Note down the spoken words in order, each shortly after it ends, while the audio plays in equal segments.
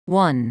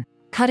1.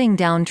 Cutting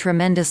down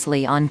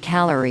tremendously on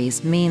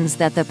calories means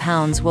that the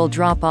pounds will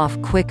drop off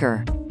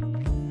quicker.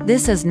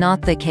 This is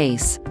not the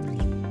case.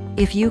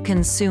 If you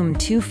consume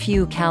too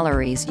few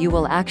calories, you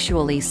will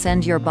actually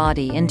send your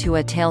body into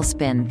a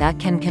tailspin that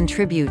can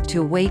contribute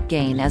to weight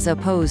gain as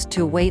opposed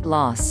to weight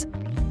loss.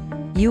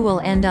 You will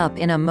end up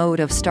in a mode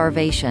of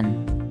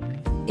starvation.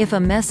 If a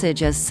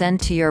message is sent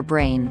to your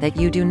brain that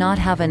you do not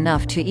have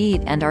enough to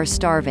eat and are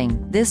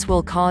starving, this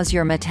will cause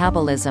your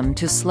metabolism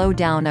to slow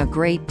down a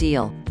great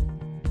deal.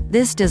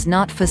 This does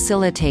not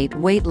facilitate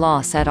weight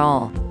loss at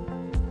all.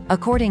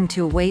 According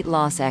to weight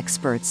loss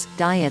experts,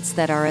 diets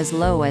that are as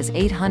low as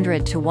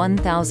 800 to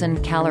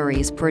 1,000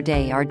 calories per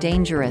day are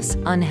dangerous,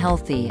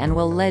 unhealthy, and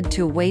will lead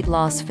to weight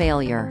loss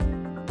failure.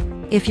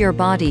 If your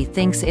body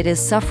thinks it is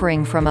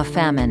suffering from a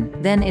famine,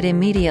 then it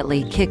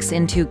immediately kicks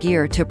into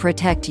gear to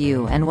protect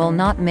you and will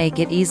not make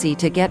it easy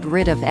to get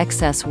rid of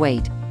excess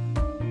weight.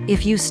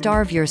 If you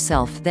starve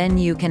yourself, then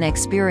you can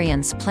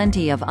experience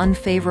plenty of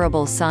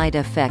unfavorable side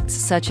effects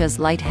such as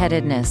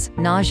lightheadedness,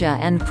 nausea,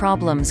 and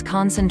problems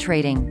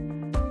concentrating.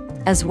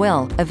 As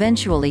well,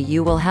 eventually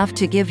you will have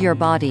to give your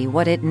body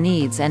what it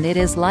needs, and it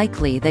is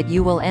likely that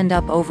you will end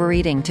up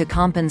overeating to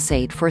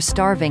compensate for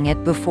starving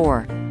it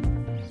before.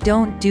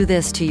 Don't do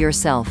this to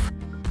yourself.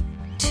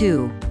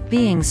 2.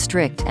 Being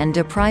strict and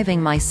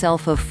depriving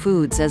myself of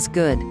foods is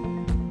good.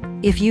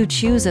 If you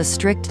choose a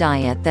strict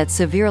diet that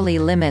severely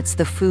limits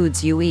the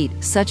foods you eat,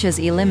 such as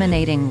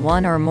eliminating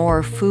one or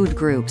more food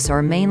groups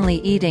or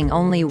mainly eating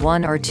only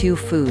one or two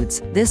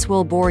foods, this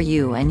will bore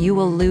you and you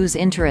will lose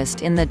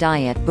interest in the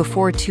diet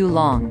before too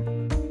long.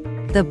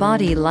 The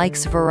body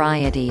likes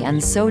variety,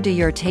 and so do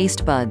your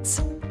taste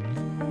buds.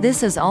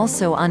 This is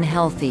also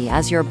unhealthy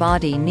as your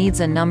body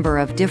needs a number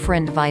of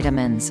different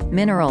vitamins,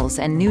 minerals,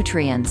 and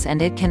nutrients, and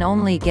it can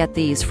only get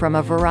these from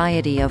a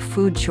variety of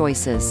food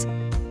choices.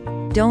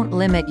 Don't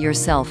limit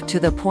yourself to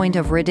the point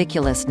of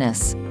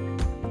ridiculousness.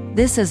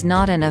 This is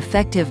not an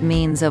effective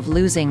means of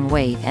losing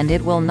weight, and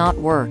it will not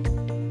work.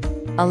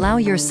 Allow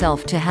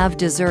yourself to have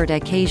dessert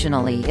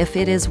occasionally if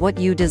it is what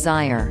you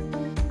desire.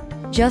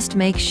 Just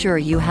make sure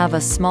you have a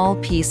small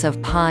piece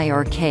of pie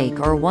or cake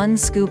or 1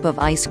 scoop of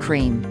ice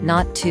cream,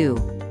 not 2.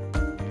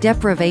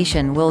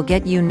 Deprivation will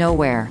get you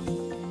nowhere.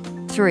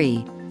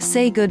 3.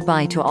 Say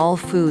goodbye to all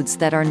foods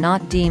that are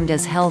not deemed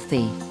as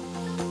healthy.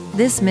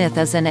 This myth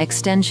is an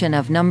extension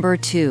of number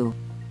 2.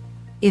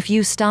 If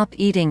you stop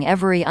eating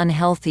every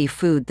unhealthy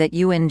food that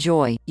you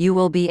enjoy, you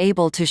will be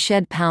able to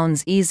shed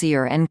pounds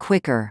easier and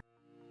quicker.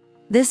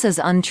 This is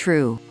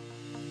untrue.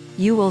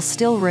 You will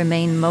still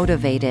remain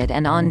motivated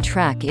and on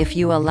track if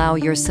you allow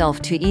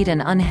yourself to eat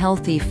an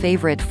unhealthy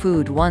favorite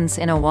food once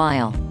in a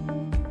while.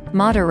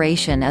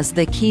 Moderation is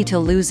the key to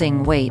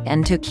losing weight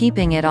and to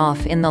keeping it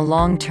off in the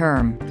long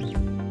term.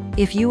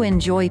 If you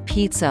enjoy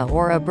pizza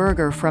or a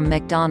burger from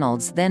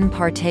McDonald's, then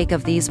partake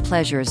of these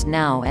pleasures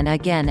now and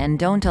again and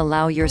don't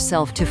allow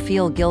yourself to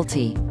feel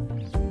guilty.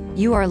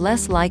 You are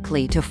less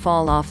likely to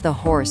fall off the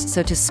horse,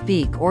 so to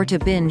speak, or to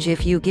binge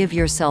if you give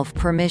yourself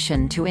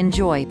permission to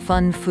enjoy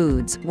fun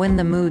foods when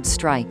the mood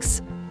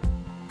strikes.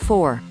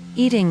 4.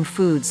 Eating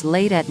foods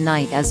late at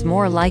night is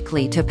more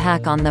likely to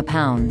pack on the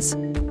pounds.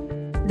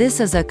 This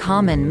is a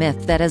common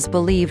myth that is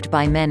believed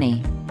by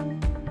many.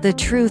 The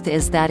truth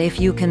is that if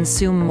you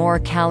consume more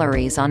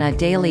calories on a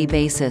daily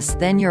basis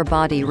than your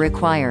body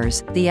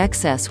requires, the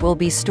excess will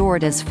be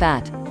stored as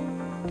fat.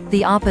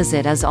 The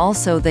opposite is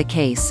also the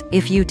case.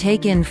 If you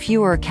take in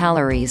fewer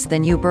calories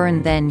than you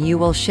burn, then you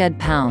will shed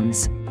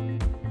pounds.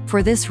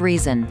 For this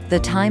reason,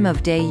 the time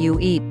of day you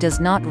eat does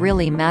not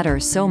really matter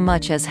so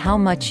much as how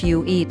much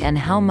you eat and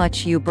how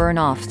much you burn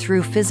off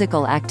through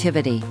physical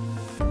activity.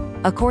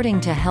 According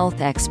to health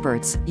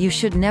experts, you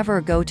should never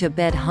go to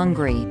bed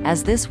hungry,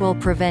 as this will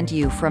prevent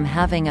you from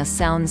having a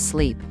sound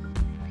sleep.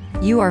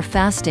 You are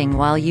fasting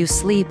while you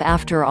sleep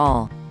after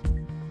all.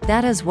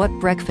 That is what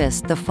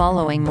breakfast the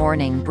following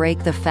morning,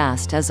 break the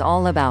fast, is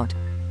all about.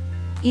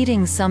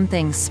 Eating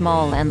something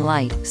small and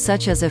light,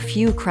 such as a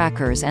few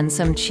crackers and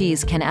some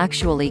cheese, can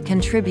actually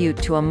contribute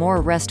to a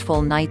more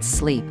restful night's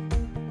sleep.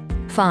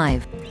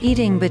 5.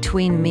 Eating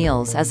between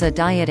meals is a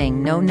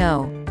dieting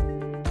no-no.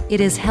 It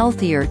is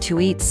healthier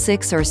to eat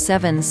 6 or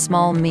 7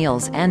 small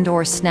meals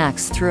and/or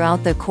snacks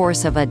throughout the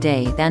course of a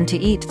day than to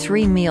eat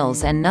 3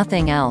 meals and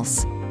nothing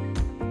else.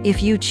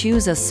 If you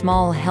choose a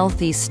small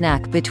healthy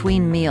snack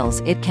between meals,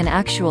 it can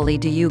actually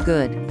do you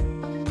good.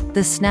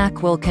 The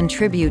snack will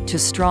contribute to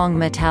strong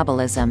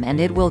metabolism and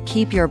it will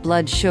keep your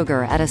blood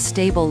sugar at a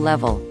stable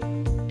level.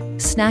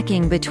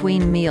 Snacking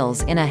between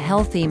meals in a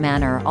healthy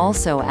manner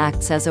also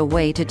acts as a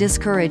way to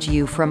discourage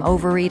you from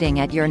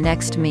overeating at your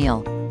next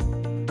meal.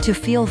 To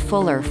feel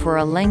fuller for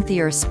a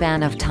lengthier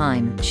span of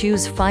time,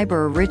 choose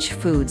fiber-rich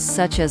foods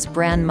such as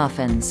bran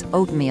muffins,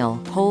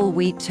 oatmeal, whole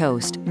wheat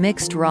toast,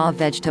 mixed raw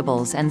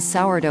vegetables, and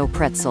sourdough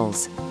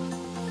pretzels.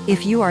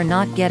 If you are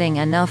not getting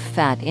enough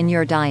fat in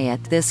your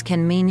diet, this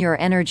can mean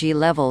your energy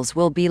levels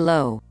will be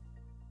low.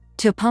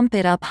 To pump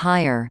it up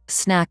higher,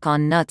 snack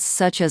on nuts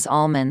such as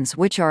almonds,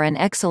 which are an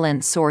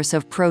excellent source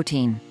of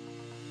protein.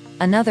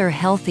 Another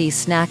healthy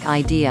snack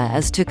idea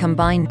is to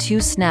combine two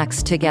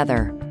snacks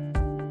together.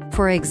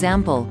 For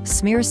example,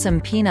 smear some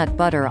peanut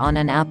butter on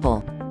an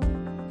apple.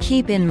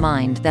 Keep in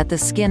mind that the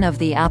skin of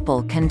the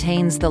apple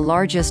contains the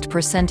largest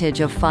percentage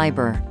of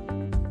fiber.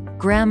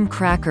 Graham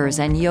crackers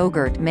and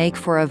yogurt make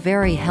for a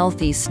very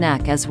healthy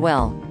snack as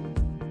well.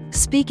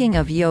 Speaking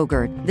of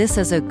yogurt, this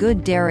is a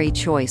good dairy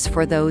choice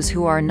for those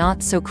who are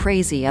not so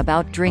crazy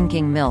about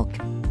drinking milk.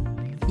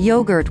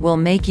 Yogurt will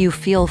make you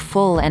feel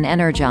full and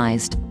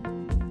energized.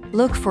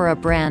 Look for a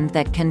brand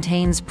that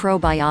contains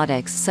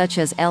probiotics such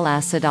as L.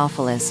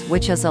 acidophilus,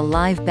 which is a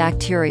live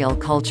bacterial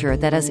culture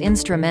that is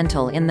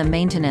instrumental in the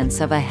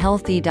maintenance of a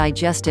healthy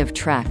digestive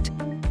tract.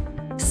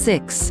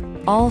 6.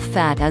 All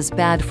fat is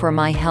bad for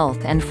my health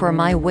and for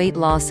my weight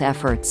loss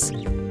efforts.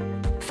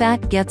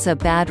 Fat gets a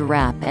bad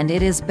rap, and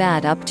it is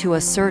bad up to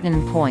a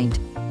certain point.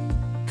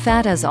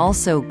 Fat is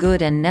also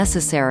good and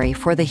necessary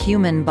for the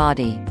human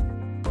body.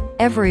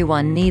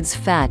 Everyone needs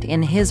fat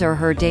in his or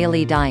her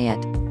daily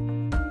diet.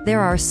 There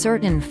are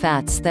certain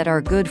fats that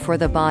are good for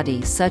the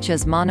body, such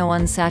as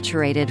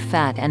monounsaturated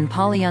fat and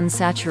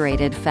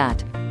polyunsaturated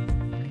fat.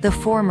 The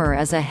former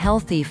is a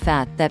healthy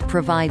fat that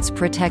provides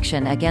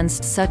protection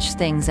against such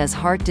things as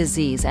heart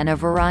disease and a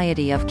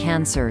variety of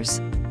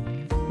cancers.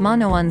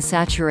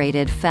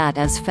 Monounsaturated fat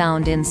is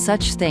found in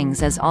such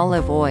things as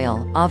olive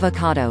oil,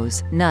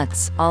 avocados,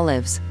 nuts,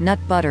 olives, nut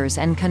butters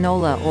and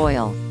canola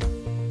oil.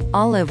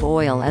 Olive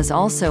oil is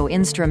also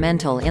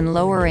instrumental in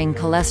lowering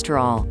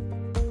cholesterol.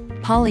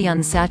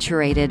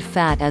 Polyunsaturated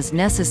fat is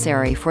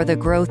necessary for the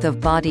growth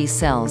of body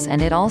cells,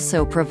 and it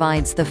also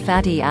provides the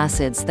fatty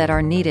acids that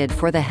are needed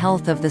for the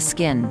health of the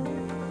skin.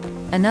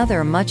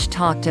 Another much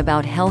talked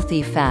about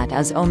healthy fat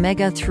is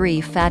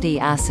omega-3 fatty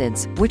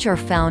acids, which are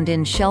found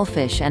in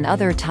shellfish and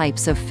other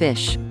types of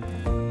fish.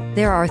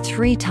 There are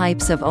 3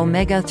 types of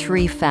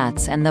omega-3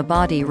 fats, and the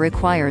body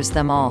requires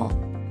them all.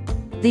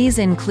 These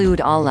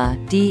include ALA,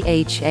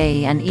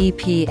 DHA and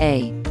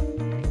EPA.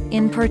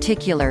 In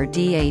particular,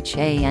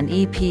 DHA and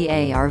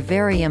EPA are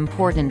very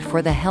important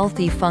for the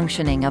healthy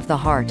functioning of the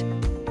heart.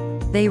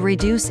 They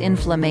reduce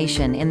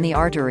inflammation in the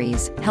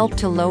arteries, help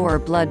to lower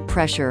blood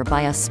pressure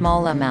by a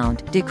small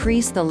amount,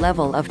 decrease the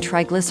level of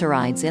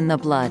triglycerides in the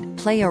blood,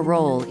 play a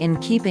role in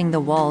keeping the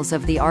walls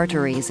of the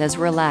arteries as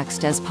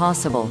relaxed as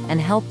possible,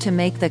 and help to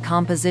make the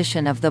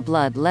composition of the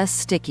blood less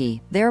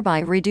sticky,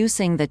 thereby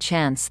reducing the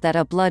chance that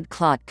a blood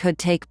clot could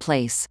take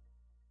place.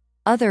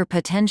 Other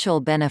potential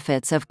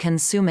benefits of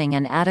consuming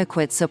an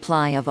adequate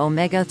supply of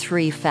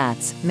omega-3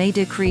 fats may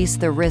decrease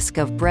the risk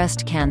of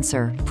breast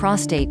cancer,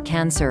 prostate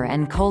cancer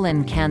and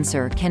colon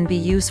cancer, can be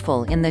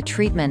useful in the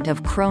treatment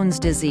of Crohn's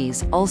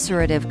disease,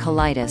 ulcerative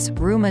colitis,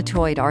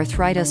 rheumatoid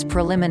arthritis.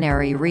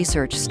 Preliminary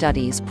research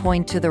studies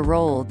point to the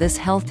role this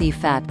healthy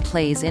fat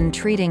plays in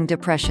treating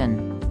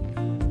depression.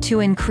 To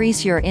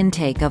increase your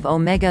intake of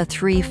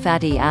omega-3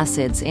 fatty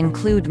acids,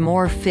 include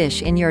more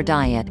fish in your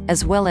diet,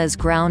 as well as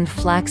ground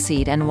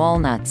flaxseed and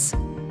walnuts.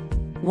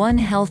 One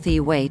healthy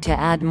way to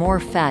add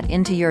more fat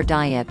into your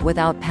diet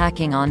without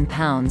packing on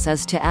pounds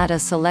is to add a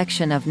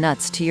selection of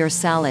nuts to your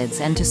salads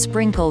and to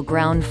sprinkle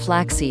ground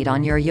flaxseed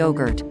on your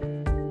yogurt.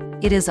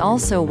 It is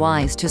also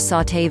wise to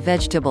sauté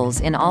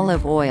vegetables in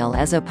olive oil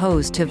as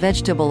opposed to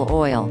vegetable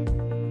oil.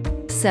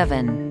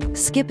 7.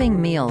 Skipping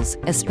meals,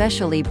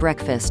 especially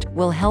breakfast,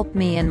 will help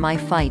me in my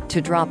fight to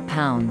drop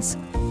pounds.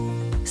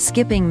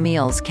 Skipping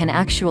meals can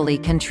actually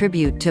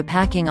contribute to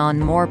packing on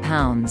more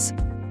pounds.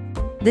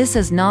 This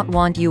is not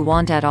what you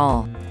want at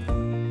all.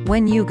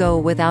 When you go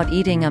without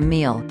eating a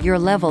meal, your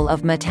level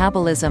of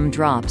metabolism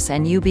drops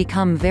and you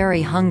become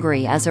very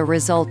hungry as a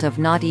result of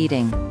not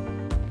eating.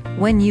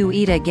 When you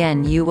eat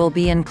again, you will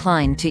be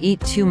inclined to eat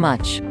too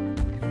much.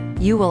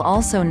 You will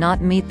also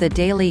not meet the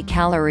daily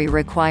calorie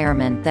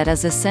requirement that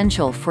is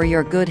essential for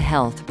your good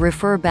health.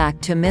 Refer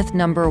back to myth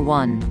number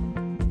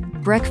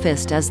 1.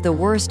 Breakfast is the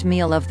worst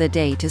meal of the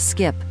day to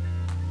skip.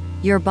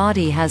 Your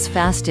body has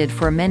fasted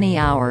for many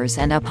hours,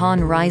 and upon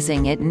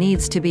rising it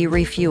needs to be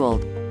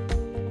refueled.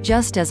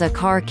 Just as a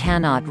car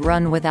cannot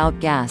run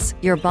without gas,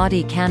 your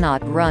body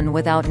cannot run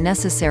without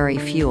necessary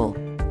fuel.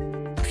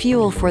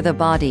 Fuel for the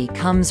body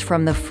comes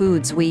from the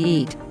foods we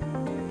eat.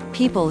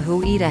 People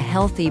who eat a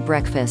healthy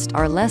breakfast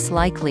are less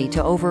likely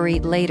to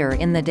overeat later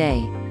in the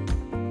day.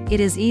 It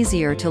is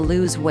easier to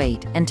lose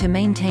weight, and to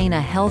maintain a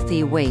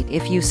healthy weight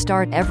if you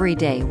start every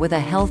day with a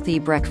healthy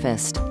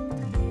breakfast.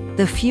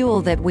 The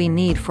fuel that we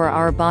need for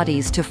our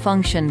bodies to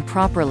function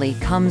properly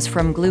comes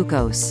from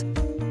glucose.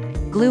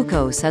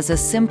 Glucose is a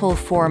simple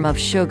form of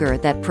sugar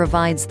that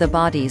provides the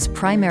body's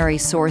primary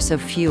source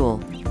of fuel.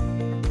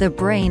 The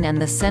brain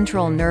and the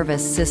central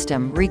nervous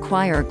system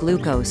require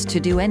glucose to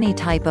do any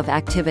type of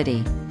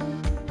activity.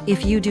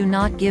 If you do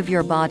not give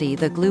your body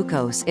the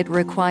glucose it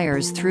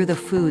requires through the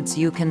foods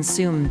you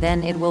consume,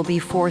 then it will be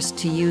forced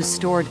to use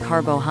stored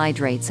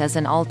carbohydrates as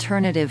an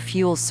alternative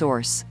fuel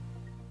source.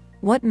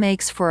 What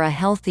makes for a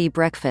healthy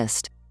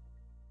breakfast?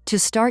 To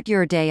start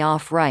your day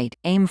off right,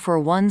 aim for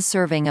 1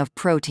 serving of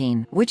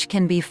protein, which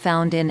can be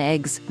found in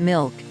eggs,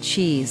 milk,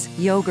 cheese,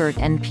 yogurt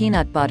and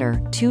peanut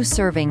butter, 2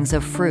 servings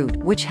of fruit,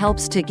 which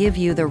helps to give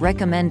you the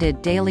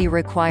recommended daily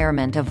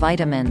requirement of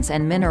vitamins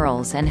and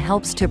minerals and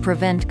helps to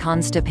prevent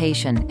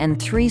constipation, and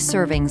 3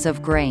 servings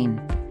of grain.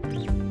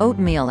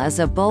 Oatmeal is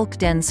a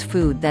bulk-dense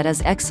food that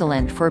is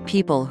excellent for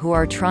people who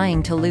are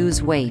trying to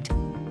lose weight.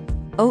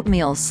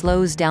 Oatmeal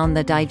slows down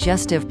the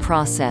digestive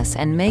process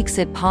and makes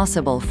it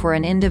possible for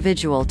an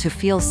individual to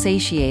feel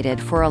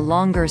satiated for a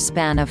longer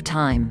span of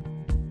time.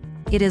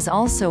 It is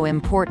also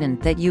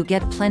important that you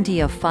get plenty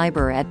of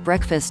fiber at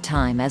breakfast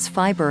time, as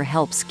fiber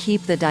helps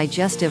keep the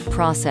digestive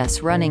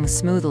process running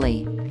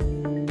smoothly.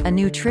 A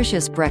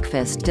nutritious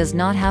breakfast does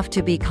not have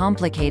to be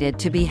complicated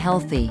to be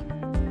healthy.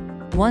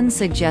 One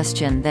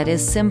suggestion that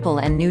is simple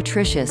and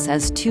nutritious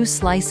is 2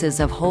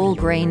 slices of whole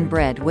grain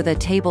bread with a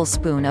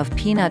tablespoon of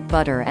peanut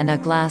butter and a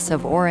glass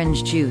of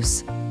orange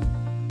juice.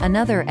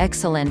 Another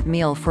excellent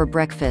meal for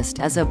breakfast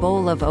is a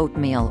bowl of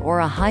oatmeal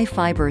or a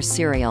high-fiber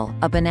cereal,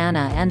 a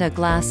banana and a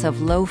glass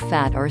of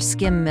low-fat or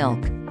skim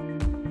milk.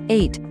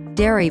 8.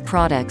 Dairy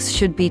products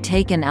should be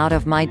taken out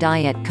of my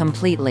diet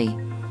completely.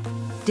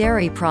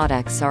 Dairy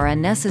products are a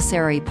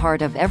necessary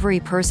part of every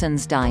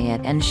person's diet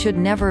and should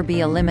never be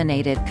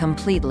eliminated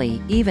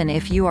completely, even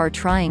if you are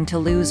trying to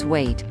lose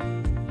weight.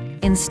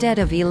 Instead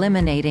of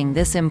eliminating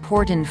this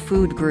important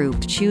food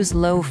group, choose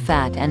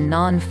low-fat and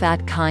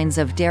non-fat kinds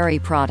of dairy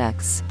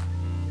products.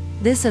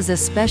 This is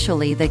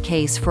especially the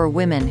case for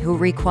women who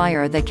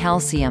require the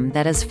calcium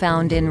that is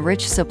found in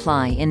rich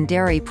supply in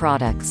dairy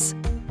products.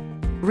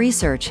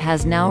 Research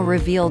has now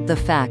revealed the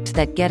fact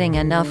that getting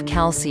enough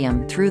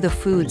calcium through the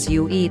foods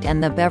you eat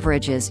and the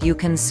beverages you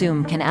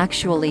consume can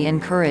actually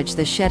encourage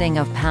the shedding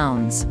of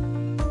pounds.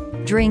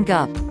 Drink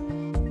up.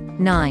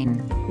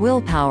 9.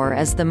 Willpower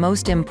is the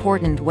most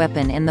important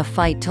weapon in the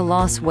fight to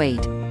lose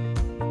weight.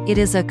 It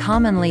is a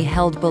commonly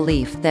held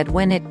belief that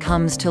when it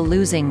comes to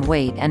losing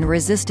weight and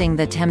resisting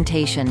the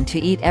temptation to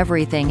eat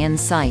everything in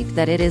sight,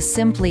 that it is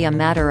simply a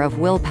matter of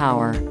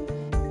willpower.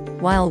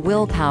 While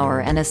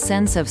willpower and a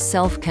sense of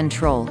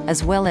self-control,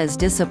 as well as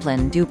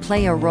discipline, do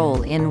play a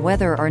role in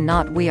whether or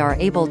not we are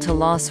able to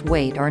lose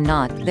weight or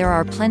not, there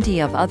are plenty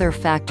of other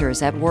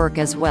factors at work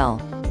as well.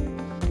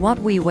 What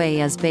we weigh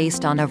is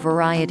based on a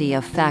variety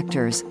of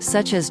factors,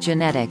 such as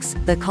genetics,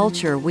 the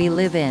culture we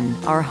live in,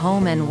 our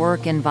home and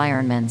work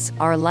environments,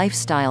 our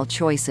lifestyle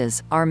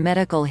choices, our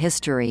medical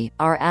history,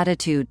 our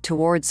attitude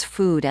towards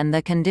food and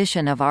the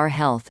condition of our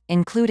health,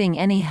 including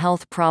any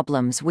health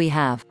problems we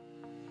have.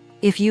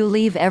 If you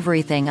leave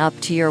everything up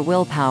to your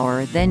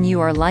willpower, then you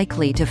are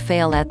likely to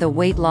fail at the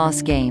weight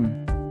loss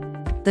game.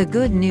 The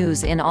good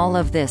news in all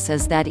of this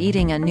is that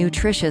eating a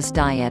nutritious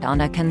diet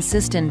on a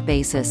consistent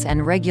basis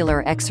and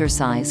regular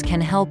exercise can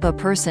help a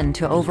person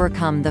to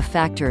overcome the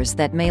factors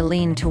that may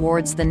lean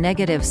towards the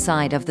negative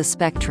side of the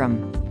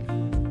spectrum.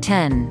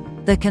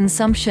 10. The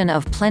consumption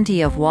of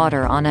plenty of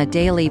water on a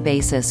daily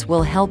basis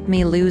will help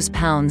me lose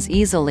pounds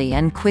easily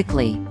and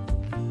quickly.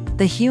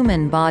 The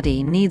human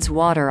body needs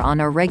water on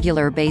a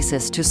regular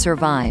basis to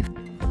survive.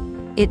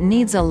 It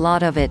needs a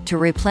lot of it to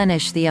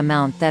replenish the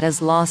amount that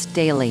is lost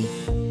daily.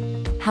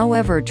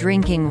 However,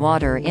 drinking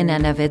water in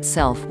and of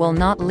itself will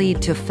not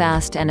lead to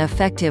fast and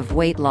effective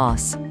weight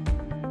loss.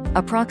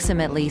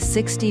 Approximately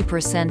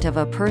 60% of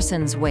a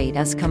person's weight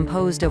is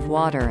composed of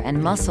water,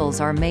 and muscles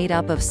are made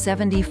up of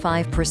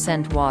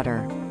 75%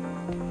 water.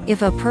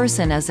 If a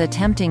person is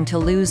attempting to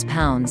lose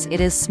pounds, it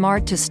is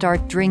smart to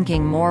start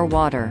drinking more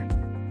water.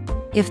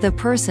 If the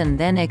person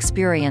then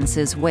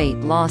experiences weight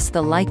loss,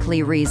 the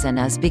likely reason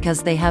is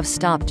because they have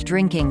stopped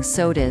drinking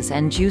sodas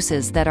and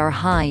juices that are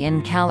high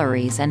in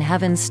calories and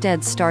have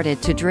instead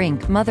started to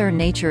drink Mother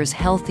Nature's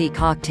healthy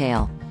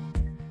cocktail.